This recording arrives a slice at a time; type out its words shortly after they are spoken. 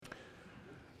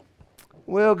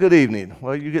Well, good evening.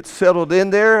 Well, you get settled in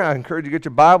there. I encourage you to get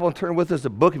your Bible and turn with us to the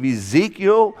book of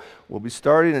Ezekiel. We'll be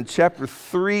starting in chapter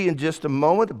 3 in just a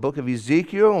moment, the book of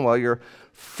Ezekiel. And while you're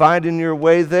finding your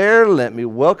way there, let me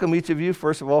welcome each of you,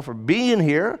 first of all, for being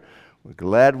here. We're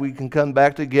glad we can come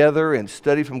back together and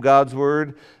study from God's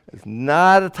Word. It's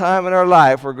not a time in our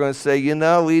life we're going to say,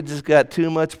 we just got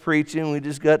too much preaching, we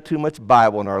just got too much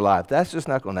Bible in our life. That's just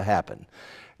not going to happen.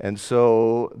 And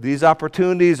so these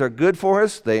opportunities are good for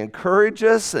us. They encourage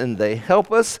us and they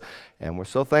help us. And we're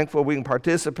so thankful we can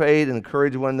participate and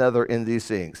encourage one another in these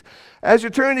things. As you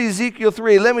turn to Ezekiel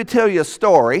 3, let me tell you a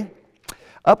story.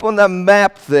 Up on the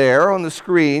map there on the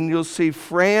screen, you'll see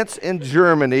France and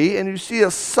Germany, and you see a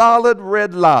solid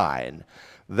red line.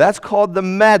 That's called the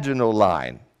Maginot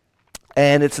Line.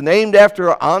 And it's named after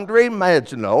André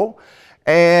Maginot.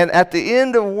 And at the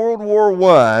end of World War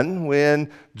I,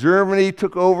 when Germany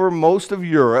took over most of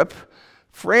Europe,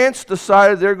 France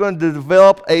decided they're going to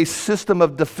develop a system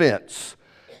of defense.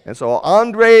 And so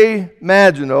André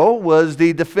Maginot was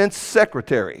the defense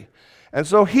secretary. And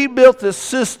so he built this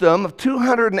system of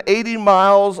 280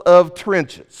 miles of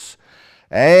trenches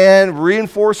and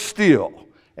reinforced steel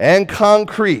and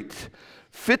concrete.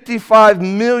 55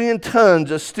 million tons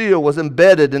of steel was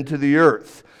embedded into the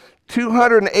earth.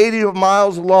 280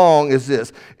 miles long is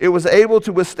this. It was able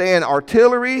to withstand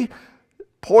artillery,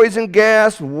 poison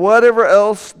gas, whatever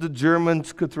else the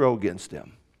Germans could throw against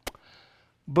them.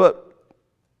 But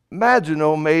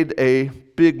Maginot made a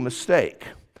big mistake.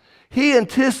 He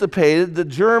anticipated the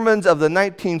Germans of the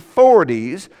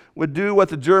 1940s would do what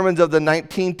the Germans of the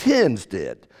 1910s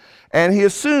did. And he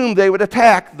assumed they would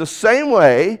attack the same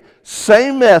way,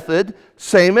 same method,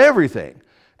 same everything.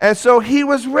 And so he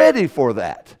was ready for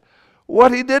that.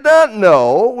 What he did not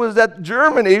know was that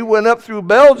Germany went up through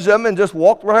Belgium and just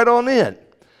walked right on in.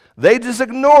 They just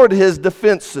ignored his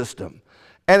defense system.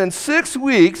 And in 6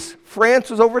 weeks, France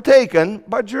was overtaken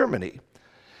by Germany.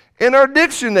 In our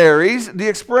dictionaries, the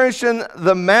expression,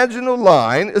 the Maginot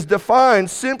Line, is defined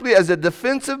simply as a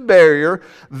defensive barrier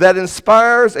that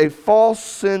inspires a false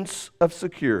sense of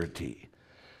security.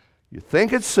 You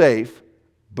think it's safe,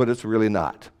 but it's really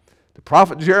not. The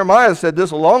prophet Jeremiah said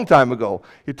this a long time ago.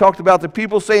 He talked about the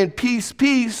people saying, peace,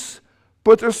 peace,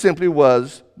 but there simply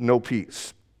was no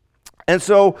peace. And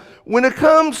so when it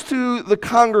comes to the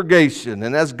congregation,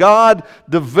 and as God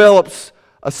develops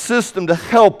a system to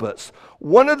help us,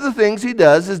 one of the things he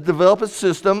does is develop a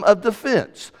system of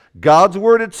defense. God's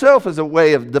word itself is a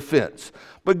way of defense.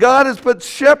 But God has put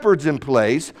shepherds in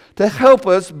place to help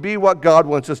us be what God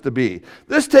wants us to be.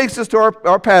 This takes us to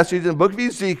our passage in the book of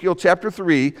Ezekiel, chapter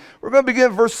 3. We're going to begin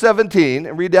at verse 17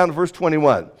 and read down to verse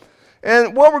 21.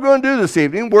 And what we're going to do this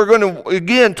evening, we're going to,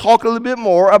 again, talk a little bit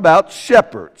more about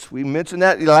shepherds. We mentioned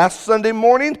that last Sunday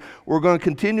morning. We're going to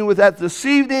continue with that this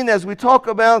evening as we talk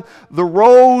about the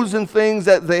roles and things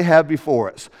that they have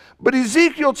before us. But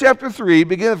Ezekiel chapter 3,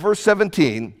 beginning at verse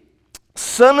 17,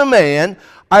 Son of man,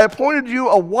 I appointed you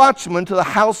a watchman to the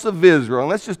house of Israel. And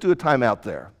let's just do a timeout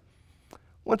there. I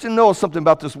want you to know something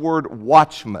about this word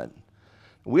watchman.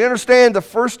 We understand the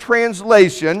first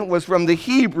translation was from the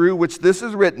Hebrew, which this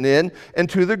is written in, and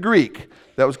to the Greek.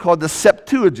 That was called the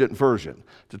Septuagint version.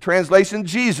 It's a translation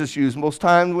Jesus used most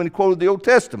times when he quoted the Old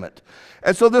Testament.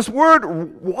 And so this word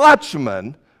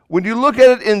watchman, when you look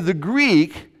at it in the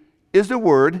Greek, is the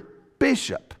word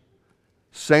bishop.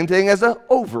 Same thing as an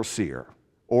overseer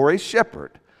or a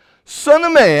shepherd. Son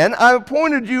of man, I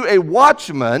appointed you a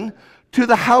watchman to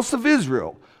the house of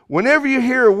Israel. Whenever you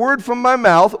hear a word from my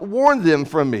mouth, warn them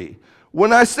from me.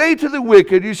 When I say to the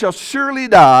wicked, you shall surely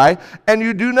die, and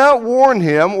you do not warn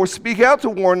him or speak out to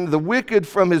warn the wicked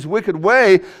from his wicked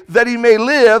way, that he may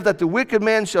live, that the wicked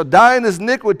man shall die in his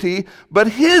iniquity, but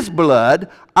his blood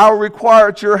I'll require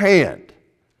at your hand.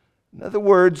 In other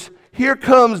words, here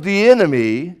comes the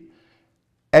enemy,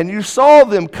 and you saw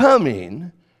them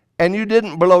coming, and you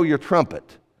didn't blow your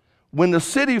trumpet. When the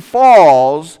city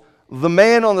falls, the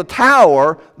man on the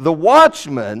tower, the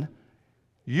watchman,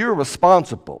 you're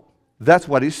responsible. That's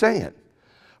what he's saying.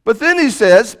 But then he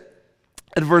says,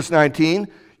 at verse 19,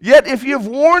 yet if you have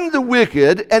warned the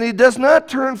wicked, and he does not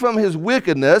turn from his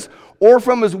wickedness or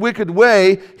from his wicked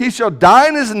way, he shall die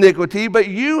in his iniquity, but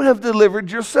you have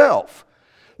delivered yourself.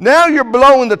 Now you're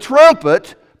blowing the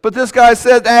trumpet, but this guy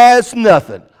said, it's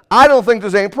nothing. I don't think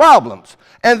there's any problems.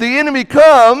 And the enemy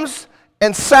comes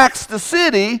and sacks the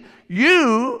city.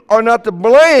 You are not to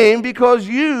blame because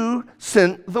you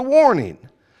sent the warning.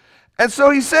 And so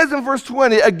he says in verse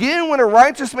 20, again, when a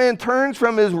righteous man turns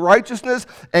from his righteousness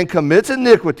and commits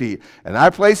iniquity, and I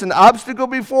place an obstacle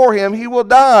before him, he will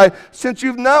die, since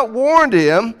you've not warned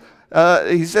him,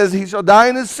 He says, he shall die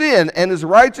in his sin, and his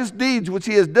righteous deeds which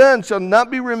he has done shall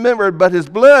not be remembered, but his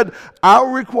blood I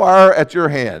will require at your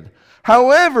hand.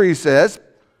 However, he says,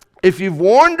 if you've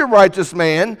warned the righteous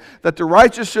man that the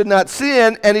righteous should not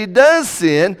sin, and he does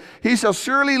sin, he shall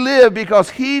surely live because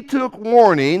he took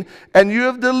warning, and you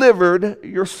have delivered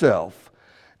yourself.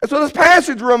 And so this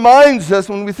passage reminds us,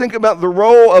 when we think about the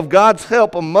role of God's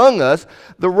help among us,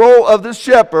 the role of the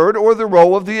shepherd or the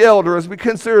role of the elder as we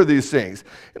consider these things.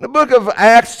 In the book of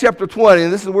Acts chapter 20,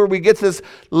 and this is where we get this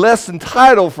lesson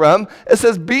title from, it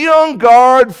says, be on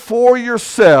guard for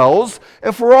yourselves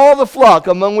and for all the flock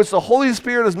among which the Holy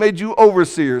Spirit has made you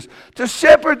overseers, to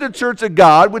shepherd the church of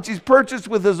God, which he's purchased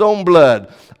with his own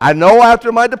blood. I know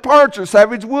after my departure,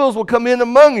 savage wolves will come in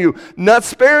among you, not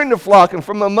sparing the flock, and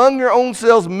from among your own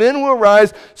selves men will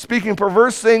rise, speaking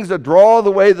perverse things that draw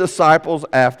away disciples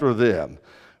after them.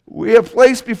 We have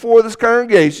placed before this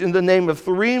congregation the name of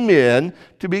 3 men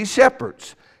to be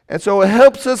shepherds. And so it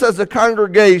helps us as a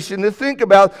congregation to think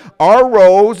about our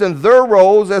roles and their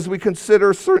roles as we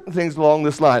consider certain things along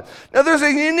this line. Now, there's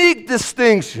a unique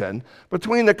distinction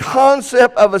between the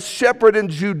concept of a shepherd in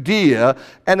Judea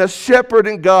and a shepherd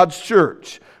in God's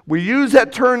church. We use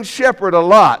that term shepherd a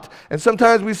lot, and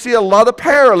sometimes we see a lot of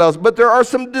parallels, but there are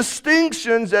some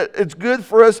distinctions that it's good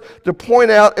for us to point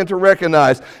out and to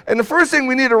recognize. And the first thing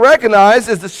we need to recognize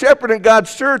is the shepherd in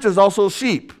God's church is also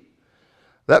sheep.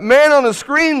 That man on the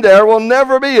screen there will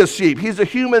never be a sheep. He's a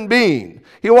human being.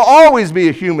 He will always be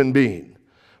a human being.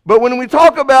 But when we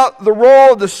talk about the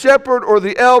role of the shepherd or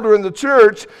the elder in the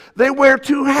church, they wear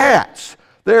 2 hats.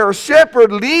 They are a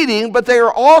shepherd leading, but they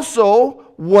are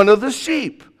also one of the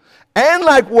sheep. And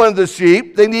like one of the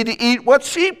sheep, they need to eat what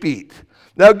sheep eat.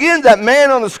 Now again, that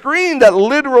man on the screen, that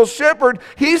literal shepherd,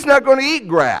 he's not going to eat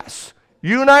grass.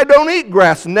 You and I don't eat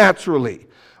grass naturally.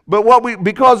 But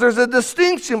because there's a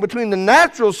distinction between the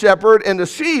natural shepherd and the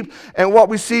sheep, and what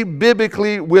we see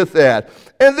biblically with that.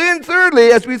 And then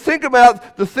thirdly, as we think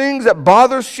about the things that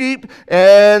bother sheep,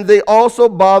 and they also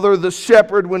bother the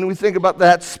shepherd when we think about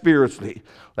that spiritually.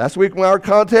 Last week in our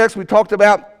context, we talked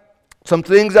about some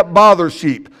things that bother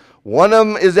sheep. One of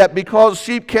them is that because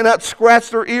sheep cannot scratch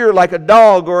their ear like a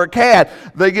dog or a cat,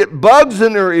 they get bugs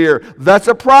in their ear. That's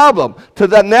a problem. To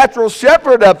that natural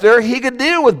shepherd up there, he could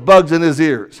deal with bugs in his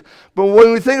ears. But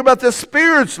when we think about this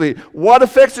spiritually, what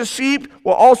affects the sheep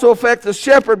will also affect the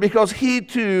shepherd because he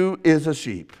too is a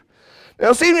sheep. Now,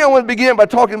 this evening I want to begin by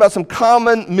talking about some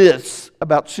common myths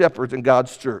about shepherds in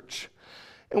God's church.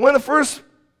 And one of the first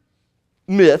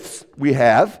myths we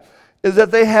have is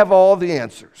that they have all the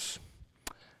answers.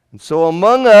 And so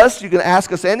among us, you can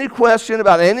ask us any question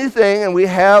about anything and we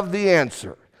have the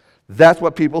answer. That's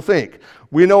what people think.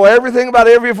 We know everything about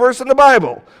every verse in the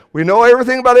Bible. We know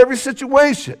everything about every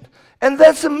situation. And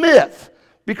that's a myth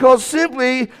because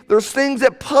simply there's things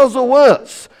that puzzle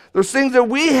us. There's things that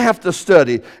we have to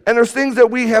study and there's things that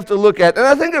we have to look at. And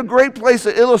I think a great place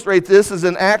to illustrate this is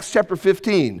in Acts chapter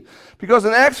 15. Because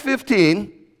in Acts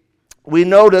 15, we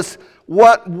notice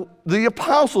what the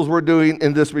apostles were doing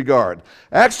in this regard.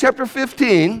 Acts chapter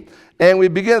 15, and we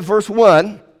begin at verse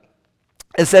 1.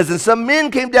 It says, and some men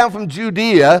came down from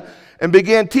Judea and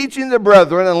began teaching the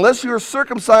brethren, unless you are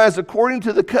circumcised according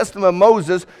to the custom of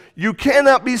Moses, you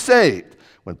cannot be saved.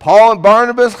 When Paul and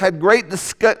Barnabas had great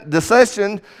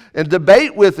discussion and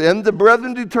debate with them, the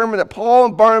brethren determined that Paul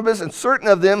and Barnabas and certain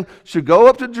of them should go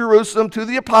up to Jerusalem to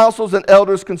the apostles and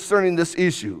elders concerning this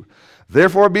issue.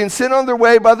 Therefore, being sent on their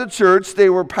way by the church, they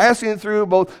were passing through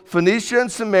both Phoenicia and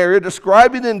Samaria,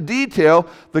 describing in detail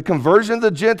the conversion of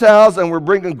the Gentiles, and were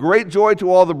bringing great joy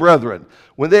to all the brethren.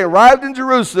 When they arrived in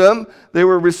Jerusalem, they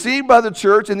were received by the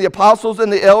church and the apostles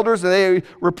and the elders, and they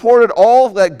reported all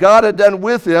that God had done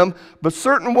with them. But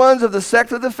certain ones of the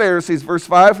sect of the Pharisees, verse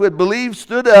 5, who had believed,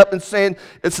 stood up and saying,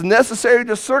 it's necessary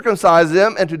to circumcise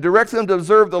them and to direct them to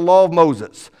observe the law of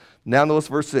Moses. Now notice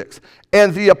verse 6.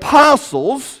 And the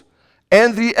apostles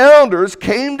and the elders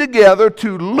came together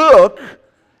to look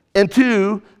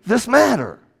into this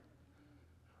matter.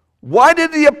 Why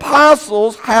did the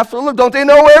apostles have to look? Don't they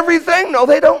know everything? No,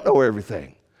 they don't know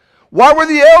everything. Why were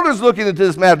the elders looking into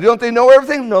this matter? Don't they know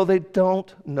everything? No, they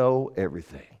don't know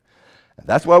everything. And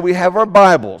that's why we have our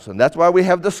Bibles, and that's why we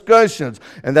have discussions,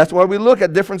 and that's why we look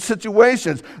at different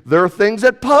situations. There are things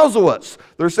that puzzle us.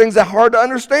 There's things that are hard to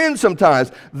understand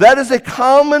sometimes. That is a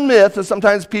common myth that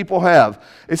sometimes people have.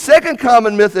 A second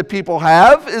common myth that people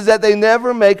have is that they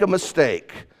never make a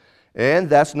mistake. And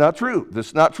that's not true.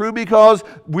 That's not true because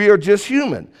we are just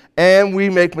human, and we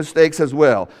make mistakes as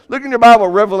well. Look in your Bible,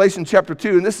 Revelation chapter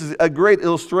 2, and this is a great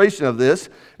illustration of this.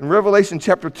 In Revelation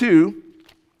chapter 2,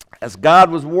 as God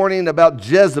was warning about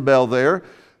Jezebel there,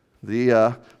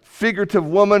 the figurative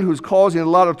woman who's causing a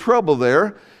lot of trouble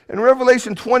there. In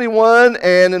Revelation 21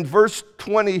 and in verse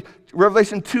 20,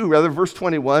 Revelation 2, rather, verse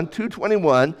 21,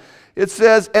 2:21, it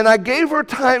says, "And I gave her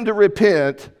time to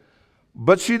repent,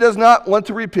 but she does not want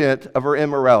to repent of her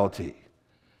immorality."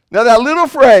 Now that little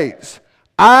phrase,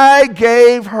 I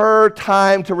gave her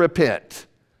time to repent.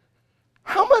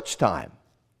 How much time?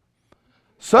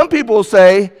 Some people will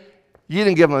say, you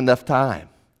didn't give them enough time.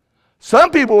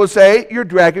 Some people will say, you're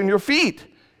dragging your feet.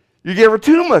 You gave her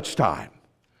too much time.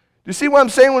 Do you see what I'm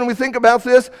saying when we think about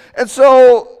this? And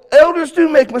so elders do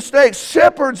make mistakes.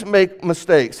 Shepherds make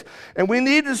mistakes. And we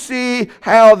need to see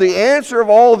how the answer of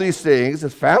all of these things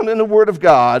is found in the Word of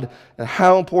God and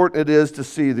how important it is to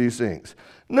see these things.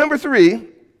 Number 3,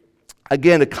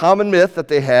 again, a common myth that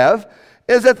they have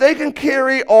is that they can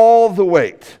carry all the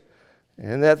weight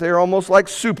and that they're almost like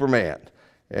Superman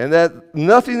and that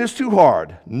nothing is too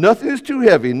hard, nothing is too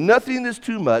heavy, nothing is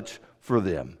too much for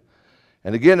them.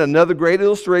 And again, another great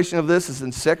illustration of this is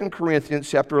in 2 Corinthians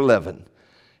chapter 11.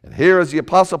 And here, as the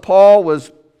Apostle Paul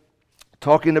was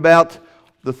talking about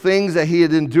the things that he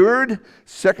had endured,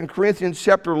 2 Corinthians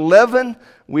chapter 11,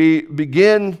 we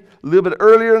begin a little bit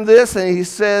earlier in this, and he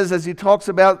says, as he talks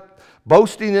about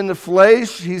boasting in the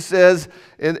flesh, he says,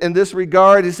 in this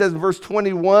regard, he says in verse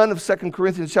 21 of 2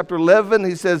 Corinthians chapter 11,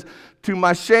 he says, "To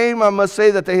my shame I must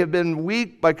say that they have been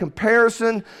weak by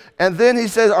comparison." And then he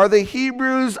says, "Are they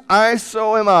Hebrews?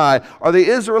 So am I. Are they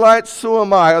Israelites? So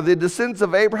am I. Are they descendants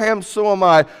of Abraham? So am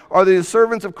I. Are they the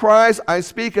servants of Christ? I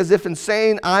speak as if in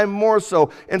saying I'm more so.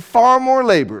 In far more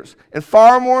labors, and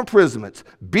far more imprisonments,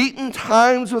 beaten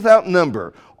times without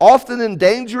number, often in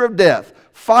danger of death.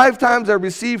 5 times I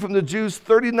received from the Jews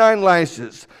 39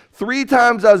 lashes. 3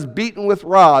 times I was beaten with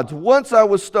rods. Once I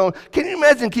was stoned." Can you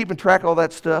imagine keeping track of all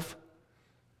that stuff?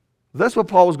 That's what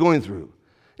Paul was going through.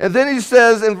 And then he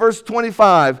says in verse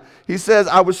 25, he says,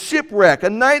 "I was shipwrecked. A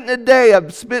night and a day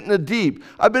I've spent in the deep.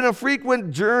 I've been on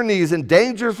frequent journeys and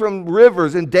dangers from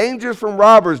rivers and dangers from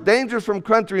robbers, dangers from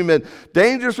countrymen,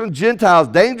 dangers from Gentiles,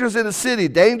 dangers in the city,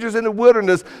 dangers in the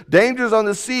wilderness, dangers on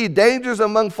the sea, dangers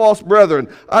among false brethren.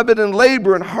 I've been in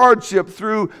labor and hardship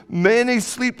through many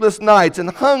sleepless nights and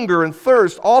hunger and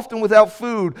thirst, often without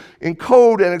food, in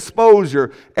cold and exposure.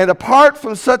 And apart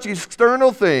from such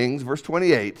external things," verse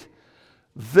 28,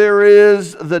 "there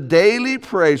is the daily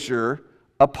pressure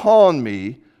upon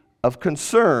me of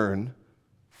concern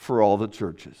for all the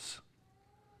churches."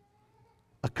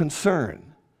 A concern.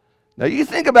 Now you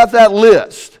think about that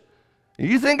list.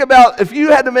 You think about if you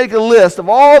had to make a list of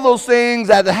all those things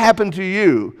that happened to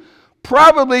you,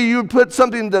 probably you'd put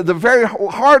something, the very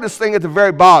hardest thing at the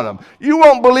very bottom. You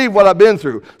won't believe what I've been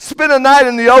through. Spent a night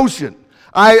in the ocean.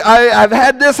 I've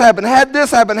had this happen, had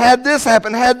this happen, had this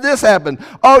happen, had this happen.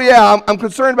 Oh yeah, I'm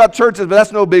concerned about churches, but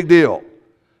that's no big deal.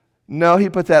 No, he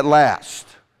put that last.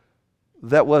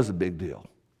 That was a big deal.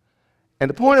 And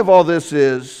the point of all this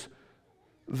is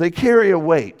they carry a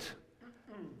weight,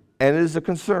 and it is a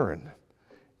concern.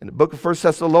 In the book of 1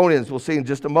 Thessalonians, we'll see in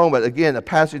just a moment, again, a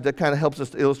passage that kind of helps us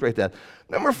to illustrate that.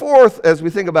 Number 4, as we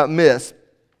think about myths,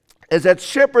 is that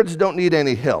shepherds don't need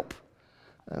any help.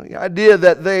 The idea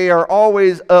that they are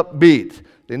always upbeat.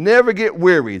 They never get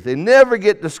weary. They never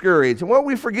get discouraged. And what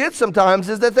we forget sometimes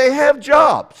is that they have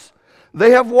jobs.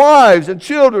 They have wives and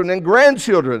children and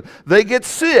grandchildren. They get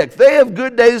sick. They have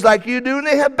good days like you do, and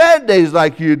they have bad days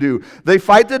like you do. They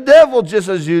fight the devil just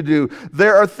as you do.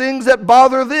 There are things that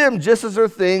bother them just as there are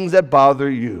things that bother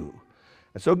you.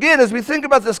 And so again, as we think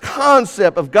about this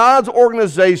concept of God's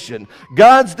organization,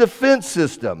 God's defense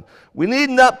system, we need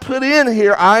not put in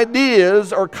here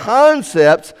ideas or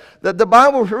concepts that the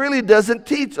Bible really doesn't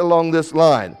teach along this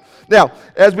line. Now,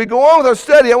 as we go on with our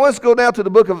study, I want us to go down to the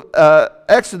book of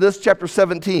Exodus chapter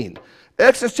 17.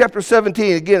 Exodus chapter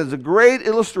 17, again, is a great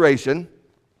illustration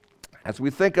as we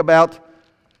think about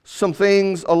some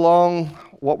things along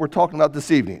what we're talking about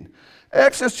this evening.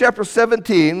 Exodus chapter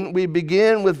 17, we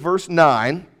begin with verse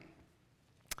 9.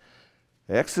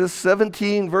 Exodus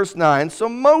 17, verse 9. "So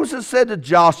Moses said to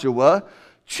Joshua,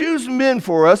 'Choose men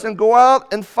for us and go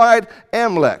out and fight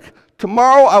Amalek.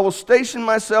 Tomorrow I will station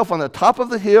myself on the top of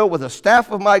the hill with the staff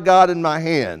of my God in my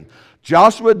hand.'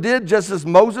 Joshua did just as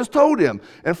Moses told him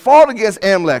and fought against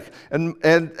Amalek.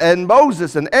 And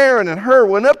Moses and Aaron and Hur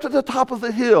went up to the top of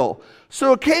the hill.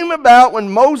 So it came about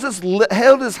when Moses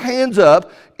held his hands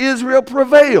up, Israel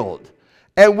prevailed.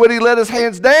 And when he let his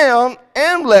hands down,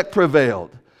 Amalek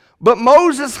prevailed. But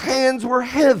Moses' hands were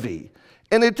heavy.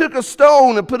 And they took a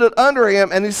stone and put it under him,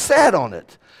 and he sat on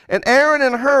it. And Aaron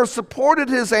and Hur supported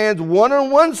his hands, one on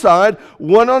one side,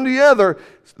 one on the other.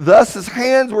 Thus his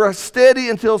hands were steady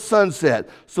until sunset.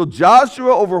 So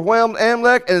Joshua overwhelmed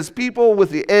Amalek and his people with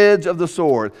the edge of the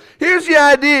sword. Here's the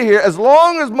idea here. As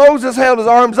long as Moses held his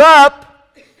arms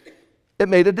up, it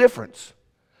made a difference.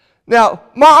 Now,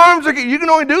 my arms are, you can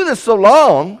only do this so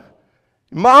long.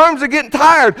 My arms are getting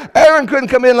tired. Aaron couldn't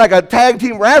come in like a tag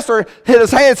team wrestler, hit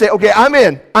his hand and say, okay, I'm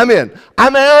in. I'm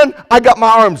Aaron, I got my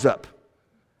arms up.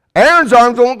 Aaron's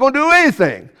arms aren't going to do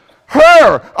anything.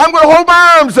 Her, I'm going to hold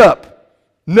my arms up.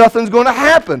 Nothing's going to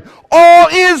happen. All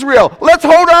Israel, let's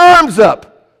hold our arms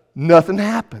up. Nothing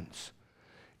happens.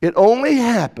 It only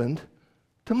happened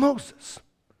to Moses.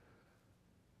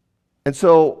 And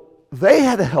so they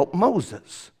had to help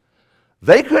Moses.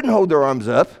 They couldn't hold their arms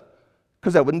up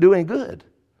because that wouldn't do any good.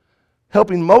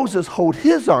 Helping Moses hold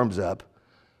his arms up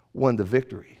won the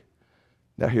victory.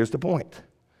 Now here's the point.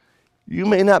 You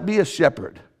may not be a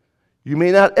shepherd. You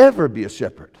may not ever be a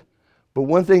shepherd. But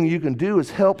one thing you can do is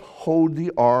help hold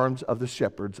the arms of the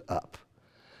shepherds up.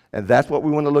 And that's what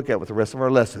we want to look at with the rest of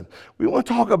our lesson. We want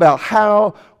to talk about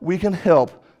how we can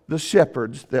help the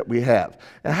shepherds that we have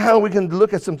and how we can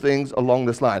look at some things along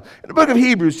this line. In the book of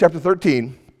Hebrews, chapter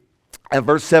 13, and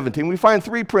verse 17, we find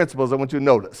three principles I want you to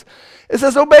notice. It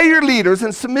says, obey your leaders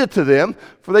and submit to them,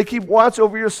 for they keep watch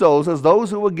over your souls as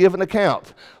those who will give an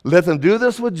account. Let them do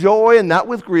this with joy and not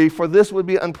with grief, for this would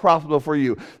be unprofitable for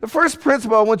you. The first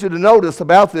principle I want you to notice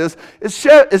about this is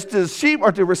the sheep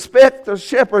are to respect their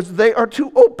shepherds. They are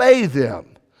to obey them.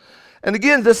 And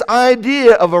again, this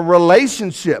idea of a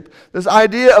relationship, this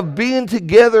idea of being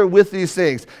together with these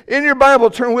things. In your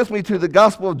Bible, turn with me to the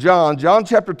Gospel of John, John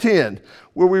chapter 10,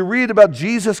 where we read about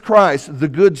Jesus Christ, the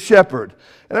Good Shepherd.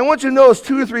 And I want you to notice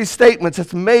two or three statements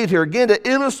that's made here, again, that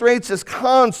illustrates this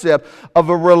concept of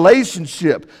a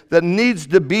relationship that needs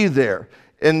to be there.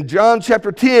 In John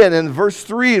chapter 10 and verse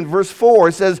 3 and verse 4,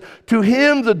 it says, to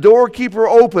him the doorkeeper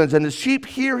opens, and the sheep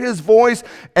hear his voice,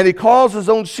 and he calls his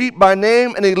own sheep by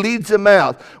name, and he leads them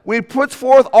out. When he puts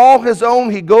forth all his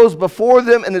own, he goes before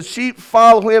them, and the sheep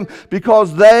follow him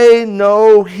because they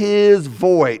know his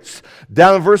voice.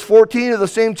 Down in verse 14 of the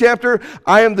same chapter,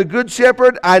 I am the good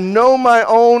shepherd. I know my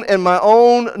own, and my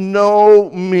own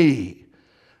know me.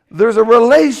 There's a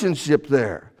relationship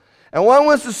there. And what I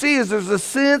want us to see is there's a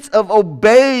sense of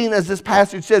obeying, as this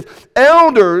passage says.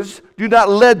 Elders do not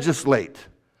legislate.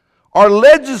 Our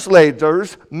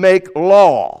legislators make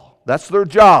law. That's their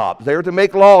job. They are to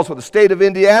make laws for the state of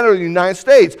Indiana or the United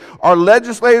States. Our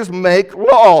legislators make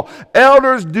law.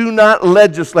 Elders do not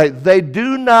legislate. They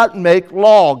do not make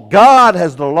law. God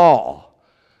has the law.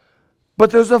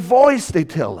 But there's a voice, they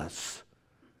tell us.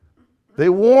 They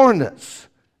warn us.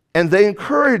 And they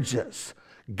encourage us.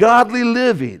 Godly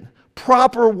living.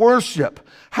 Proper worship,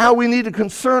 how we need to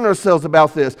concern ourselves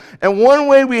about this. And one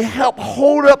way we help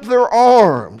hold up their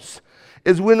arms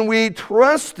is when we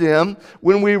trust them,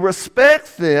 when we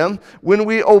respect them, when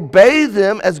we obey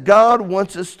them as God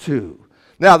wants us to.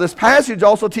 Now, this passage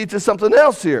also teaches something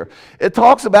else here. It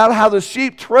talks about how the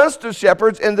sheep trust their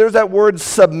shepherds, and there's that word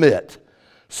submit.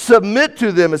 Submit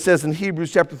to them, it says in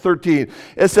Hebrews chapter 13.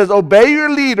 It says, obey your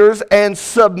leaders and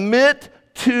submit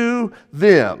to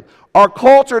them. Our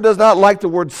culture does not like the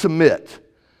word submit.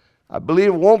 I believe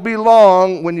it won't be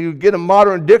long when you get a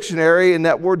modern dictionary and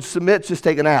that word submit's just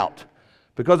taken out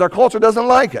because our culture doesn't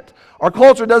like it. Our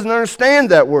culture doesn't understand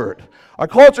that word. Our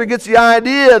culture gets the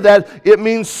idea that it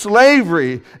means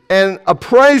slavery and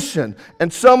oppression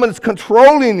and someone's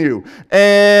controlling you.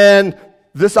 And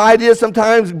this idea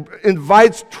sometimes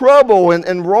invites trouble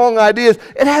and wrong ideas.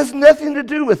 It has nothing to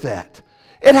do with that.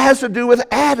 It has to do with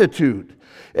attitude.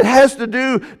 It has to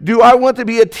do I want to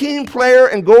be a team player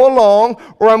and go along,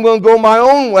 or I'm going to go my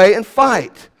own way and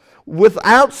fight?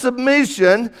 Without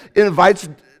submission, it invites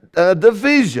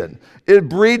division. It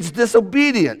breeds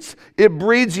disobedience. It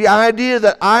breeds the idea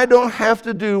that I don't have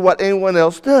to do what anyone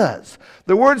else does.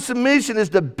 The word submission is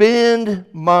to bend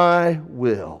my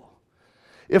will.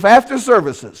 If after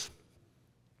services,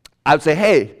 I'd say,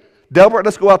 hey, Delbert,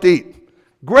 let's go out to eat.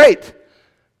 Great.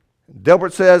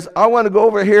 Delbert says, I want to go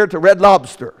over here to Red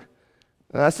Lobster.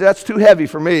 And I said, that's too heavy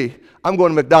for me. I'm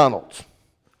going to McDonald's.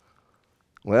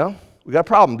 Well, we got a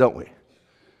problem, don't we?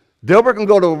 Delbert can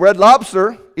go to Red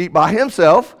Lobster, eat by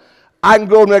himself. I can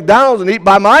go to McDonald's and eat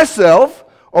by myself.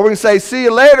 Or we can say, see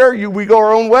you later, we go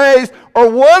our own ways. Or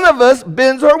one of us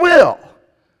bends our will.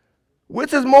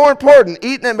 Which is more important,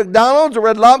 eating at McDonald's or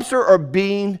Red Lobster or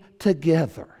being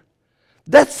together?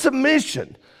 That's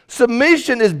submission.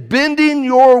 Submission is bending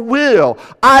your will.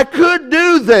 I could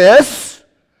do this.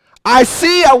 I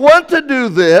see I want to do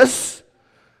this,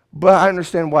 but I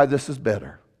understand why this is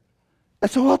better. And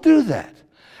so I'll do that.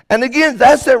 And again,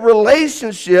 that's that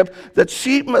relationship that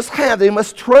sheep must have. They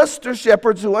must trust their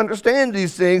shepherds who understand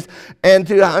these things and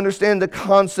to understand the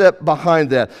concept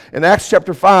behind that. In Acts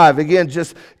chapter 5, again,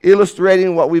 just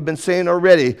illustrating what we've been saying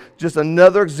already, just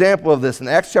another example of this. In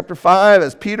Acts chapter 5,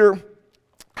 as Peter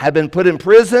had been put in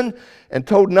prison and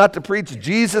told not to preach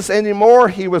Jesus anymore,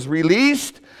 he was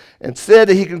released and said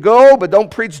that he can go, but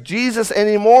don't preach Jesus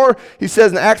anymore. He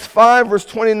says in Acts 5, verse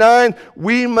 29,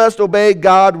 we must obey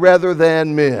God rather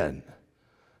than men.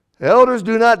 Elders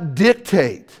do not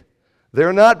dictate.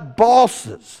 They're not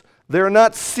bosses. They're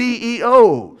not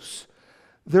CEOs.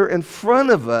 They're in front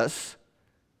of us,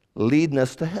 leading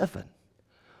us to heaven.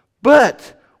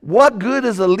 But what good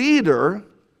is a leader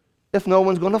if no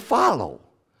one's going to follow?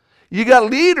 You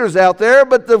got leaders out there,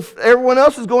 but everyone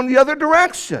else is going the other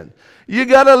direction. You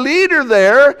got a leader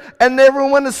there, and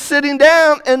everyone is sitting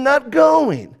down and not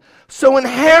going. So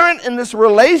inherent in this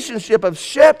relationship of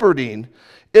shepherding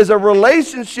is a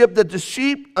relationship that the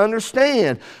sheep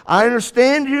understand. I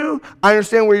understand you. I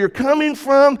understand where you're coming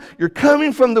from. You're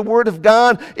coming from the Word of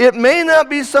God. It may not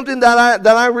be something that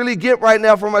I really get right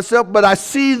now for myself, but I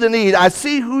see the need. I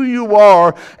see who you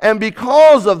are, and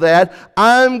because of that,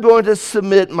 I'm going to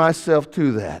submit myself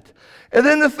to that. And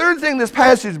then the third thing this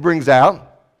passage brings out,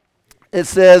 it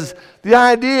says the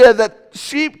idea that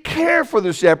sheep care for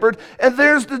the shepherd, and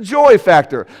there's the joy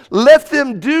factor. Let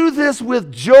them do this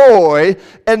with joy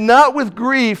and not with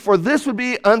grief, for this would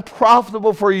be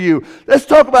unprofitable for you. Let's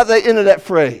talk about the end of that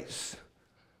phrase.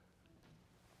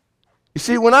 You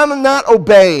see, when I'm not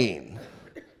obeying,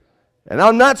 and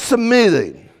I'm not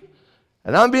submitting,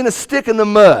 and I'm being a stick in the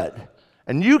mud,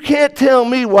 and you can't tell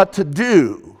me what to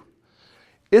do,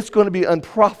 it's going to be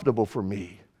unprofitable for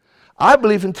me. I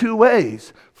believe in two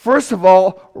ways. First of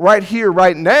all, right here,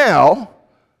 right now,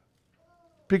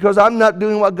 because I'm not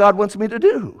doing what God wants me to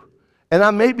do. And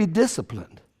I may be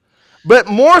disciplined. But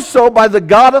more so by the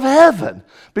God of heaven,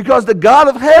 because the God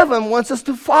of heaven wants us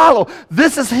to follow.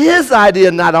 This is His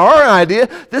idea, not our idea.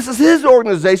 This is His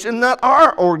organization, not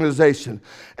our organization.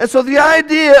 And so the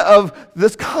idea of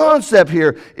this concept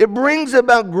here, it brings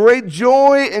about great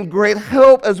joy and great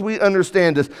help as we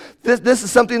understand this. This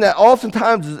is something that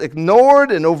oftentimes is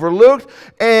ignored and overlooked.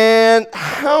 And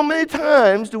how many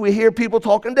times do we hear people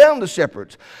talking down the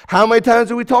shepherds? How many times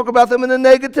do we talk about them in the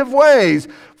negative ways?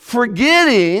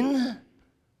 Forgetting,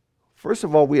 first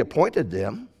of all, we appointed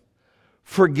them.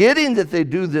 Forgetting that they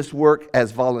do this work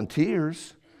as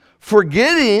volunteers.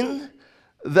 Forgetting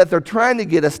that they're trying to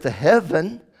get us to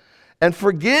heaven. And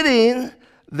forgetting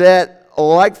that,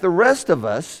 like the rest of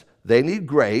us, they need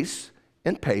grace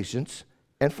and patience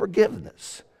and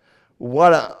forgiveness.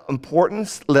 What an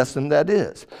important lesson that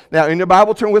is. Now, in your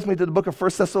Bible, turn with me to the book of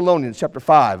 1 Thessalonians chapter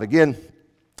 5. Again,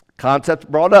 concept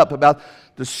brought up about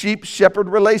the sheep-shepherd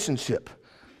relationship.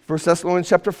 1 Thessalonians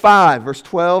chapter 5, verse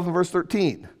 12 and verse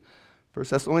 13. 1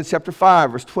 Thessalonians chapter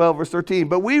 5, verse 12, verse 13.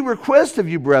 But we request of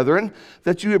you, brethren,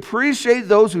 that you appreciate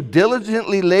those who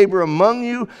diligently labor among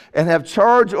you and have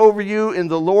charge over you in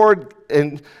the Lord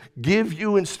and give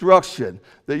you instruction,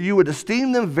 that you would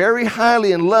esteem them very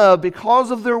highly in love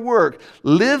because of their work.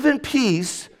 Live in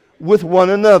peace with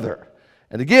one another.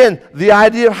 And again, the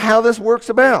idea of how this works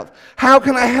about. How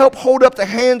can I help hold up the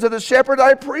hands of the shepherd?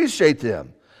 I appreciate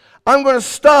them. I'm going to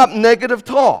stop negative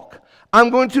talk. I'm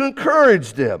going to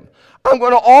encourage them. I'm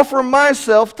going to offer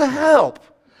myself to help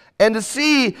and to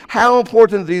see how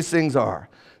important these things are.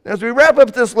 Now, as we wrap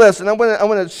up this lesson, I want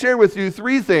to share with you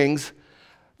three things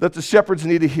that the shepherds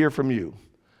need to hear from you.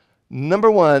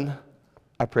 Number one,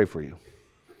 I pray for you.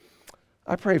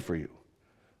 I pray for you.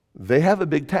 They have a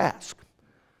big task.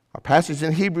 Our passage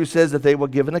in Hebrews says that they will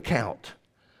give an account.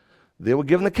 They will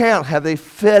give an account. Have they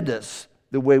fed us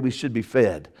the way we should be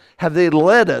fed? Have they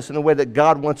led us in the way that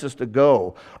God wants us to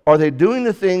go? Are they doing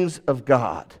the things of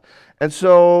God? And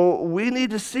so we need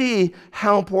to see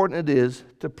how important it is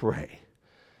to pray.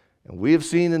 And we have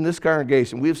seen in this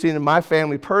congregation, we have seen in my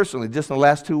family personally, just in the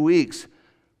last 2 weeks,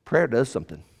 prayer does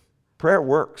something. Prayer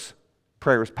works.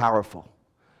 Prayer is powerful.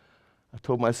 I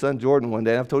told my son Jordan one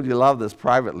day, and I've told you a lot of this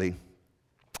privately,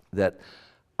 that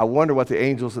I wonder what the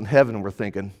angels in heaven were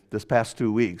thinking this past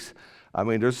 2 weeks. I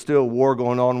mean, there's still war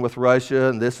going on with Russia,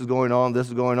 and this is going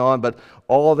on, but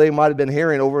all they might have been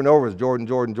hearing over and over is Jordan.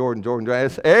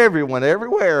 Everyone,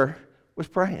 everywhere was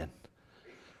praying.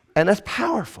 And that's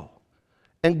powerful.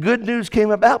 And good news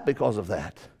came about because of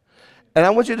that. And I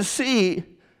want you to see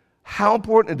how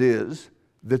important it is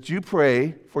that you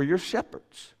pray for your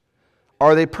shepherds.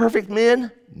 Are they perfect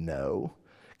men? No.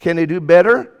 Can they do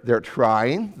better? They're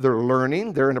trying, they're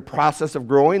learning, they're in a process of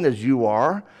growing as you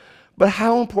are. But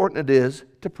how important it is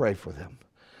to pray for them.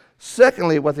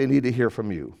 Secondly, what they need to hear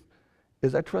from you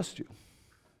is, I trust you.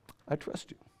 I trust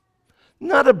you.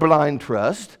 Not a blind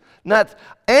trust. Not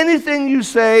anything you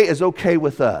say is okay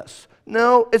with us.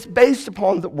 No, it's based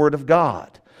upon the Word of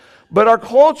God. But our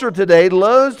culture today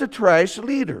loves to trash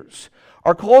leaders.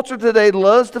 Our culture today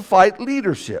loves to fight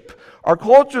leadership. Our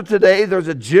culture today, there's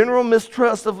a general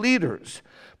mistrust of leaders.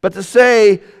 But to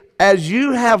say, as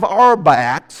you have our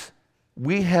backs,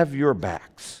 we have your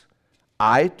backs.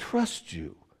 I trust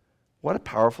you. What a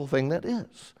powerful thing that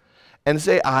is. And to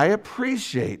say, I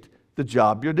appreciate the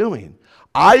job you're doing.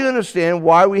 I understand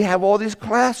why we have all these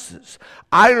classes.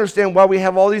 I understand why we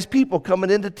have all these people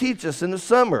coming in to teach us in the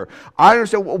summer. I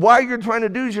understand why you're trying to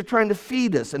do is you're trying to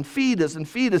feed us and feed us and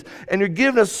feed us, and you're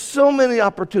giving us so many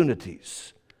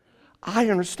opportunities. I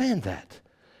understand that,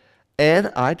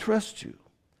 and I trust you.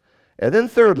 And then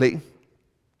thirdly,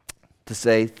 to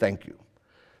say thank you.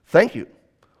 Thank you.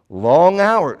 Long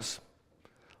hours.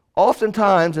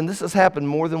 Oftentimes, and this has happened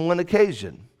more than one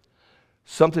occasion,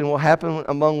 something will happen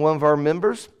among one of our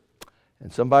members,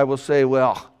 and somebody will say,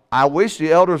 well, I wish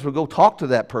the elders would go talk to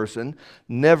that person,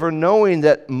 never knowing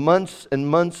that months and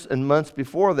months and months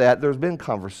before that, there's been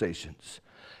conversations,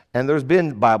 and there's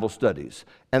been Bible studies,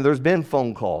 and there's been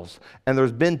phone calls, and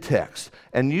there's been texts,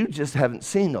 and you just haven't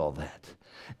seen all that.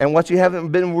 And what you haven't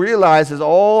been realized is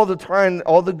all the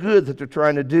good that they're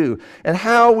trying to do, and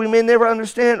how we may never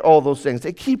understand all those things.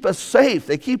 They keep us safe.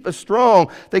 They keep us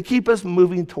strong. They keep us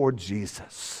moving toward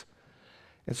Jesus.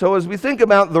 And so as we think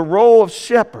about the role of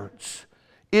shepherds,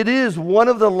 it is one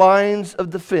of the lines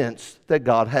of defense that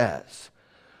God has.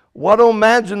 What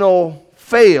Maginot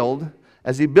failed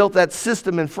as he built that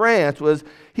system in France was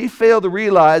he failed to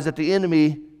realize that the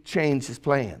enemy changed his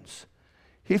plans.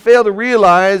 He failed to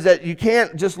realize that you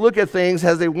can't just look at things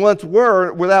as they once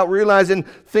were without realizing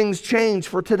things change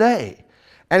for today.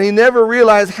 And he never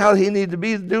realized how he needed to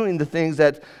be doing the things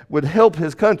that would help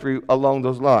his country along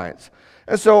those lines.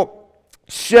 And so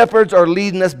shepherds are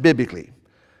leading us biblically.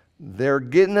 They're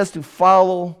getting us to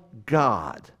follow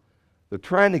God. They're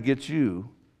trying to get you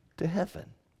to heaven.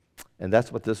 And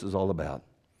that's what this is all about.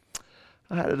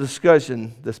 I had a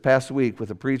discussion this past week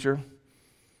with a preacher,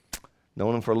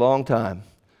 known him for a long time.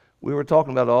 We were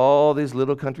talking about all these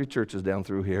little country churches down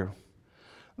through here.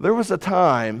 There was a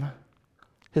time,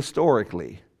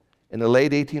 historically, in the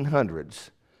late 1800s,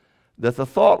 that the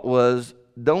thought was,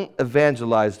 don't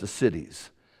evangelize the cities.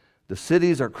 The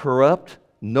cities are corrupt,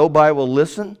 nobody will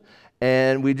listen,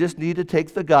 and we just need to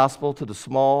take the gospel to the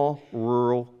small,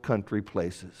 rural country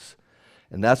places.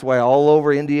 And that's why all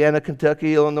over Indiana,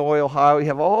 Kentucky, Illinois, Ohio, we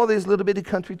have all these little bitty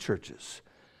country churches,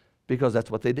 because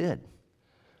that's what they did.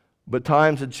 But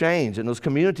times have changed, and those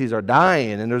communities are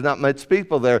dying, and there's not much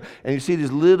people there. And you see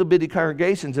these little bitty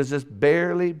congregations that's just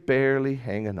barely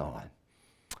hanging on.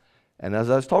 And as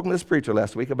I was talking to this preacher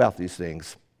last week about these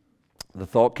things, the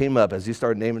thought came up as he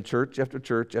started naming church after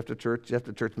church after church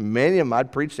after church. Many of them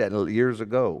I'd preached that years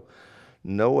ago.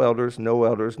 No elders, no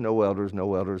elders, no elders,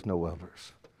 no elders, no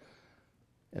elders.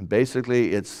 And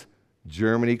basically it's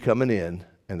Germany coming in,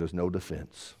 and there's no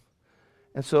defense.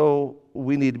 And so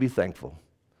we need to be thankful.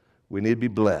 We need to be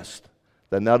blessed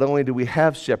that not only do we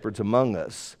have shepherds among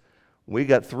us, we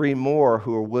got 3 more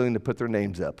who are willing to put their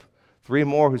names up. 3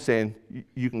 more who are saying,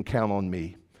 you can count on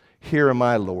me. Here am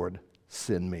I, Lord,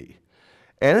 send me.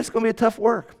 And it's going to be a tough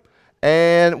work.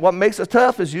 And what makes it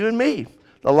tough is you and me,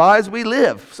 the lives we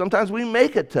live. Sometimes we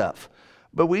make it tough.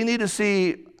 But we need to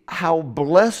see how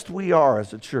blessed we are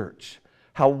as a church,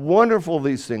 how wonderful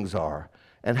these things are,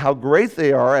 and how great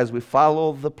they are as we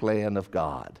follow the plan of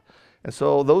God. And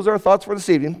so those are our thoughts for this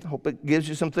evening. Hope it gives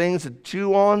you some things to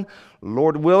chew on.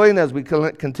 Lord willing, as we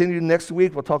continue next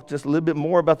week, we'll talk just a little bit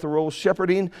more about the role of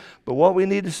shepherding. But what we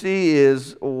need to see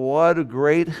is what a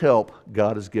great help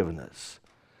God has given us.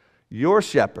 Your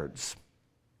shepherds,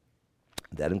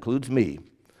 that includes me,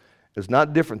 is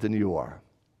not different than you are.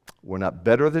 We're not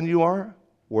better than you are.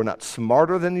 We're not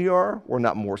smarter than you are. We're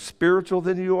not more spiritual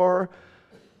than you are.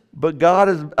 But God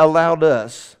has allowed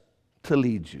us to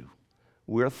lead you.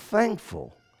 We're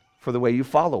thankful for the way you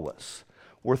follow us.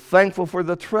 We're thankful for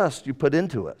the trust you put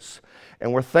into us.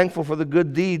 And we're thankful for the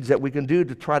good deeds that we can do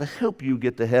to try to help you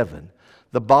get to heaven.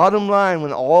 The bottom line,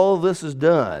 when all of this is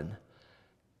done,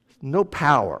 no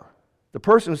power. The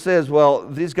person who says, well,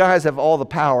 these guys have all the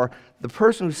power, the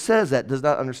person who says that does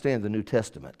not understand the New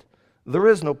Testament. There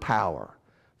is no power.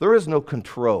 There is no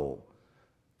control.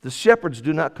 The shepherds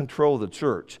do not control the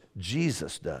church.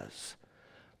 Jesus does.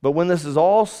 But when this is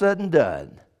all said and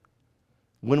done,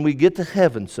 when we get to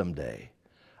heaven someday,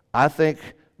 I think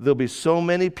there'll be so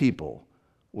many people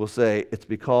will say, it's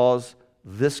because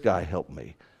this guy helped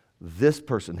me. This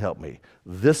person helped me.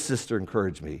 This sister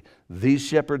encouraged me. These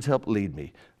shepherds helped lead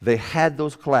me. They had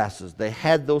those classes. They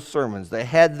had those sermons. They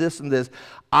had this and this.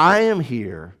 I am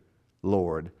here,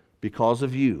 Lord, because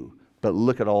of you, but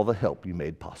look at all the help you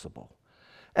made possible.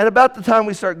 And about the time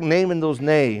we start naming those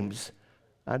names,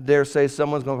 I dare say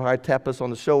someone's going to probably tap us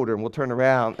on the shoulder, and we'll turn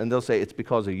around and they'll say, it's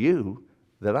because of you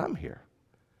that I'm here,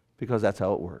 because that's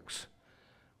how it works.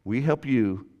 We help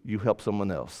you, you help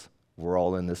someone else. We're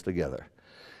all in this together.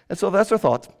 And so that's our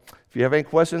thoughts. If you have any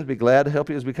questions, be glad to help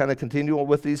you as we kind of continue on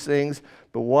with these things.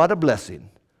 But what a blessing,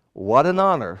 what an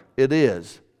honor it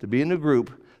is to be in a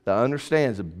group that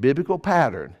understands a biblical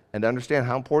pattern and to understand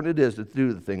how important it is to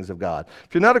do the things of God.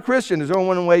 If you're not a Christian, there's only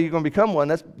one way you're going to become one.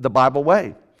 That's the Bible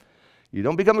way. You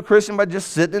don't become a Christian by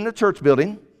just sitting in the church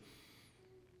building.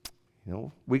 You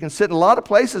know, we can sit in a lot of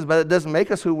places, but it doesn't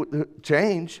make us who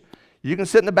change. You can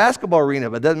sit in the basketball arena,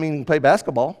 but it doesn't mean you can play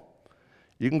basketball.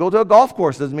 You can go to a golf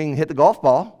course, doesn't mean you can hit the golf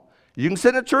ball. You can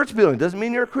sit in a church building, doesn't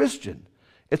mean you're a Christian.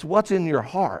 It's what's in your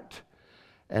heart.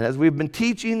 And as we've been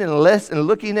teaching and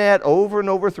looking at over and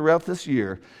over throughout this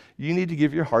year, you need to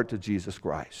give your heart to Jesus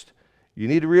Christ. You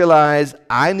need to realize,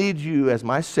 I need you as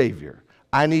my Savior.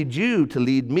 I need you to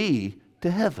lead me to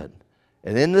heaven.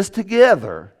 And in this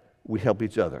together, we help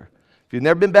each other. If you've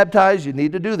never been baptized, you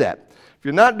need to do that. If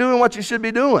you're not doing what you should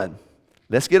be doing,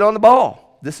 let's get on the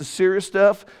ball. This is serious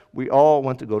stuff. We all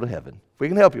want to go to heaven. If we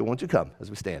can help you, won't you come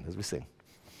as we stand, as we sing.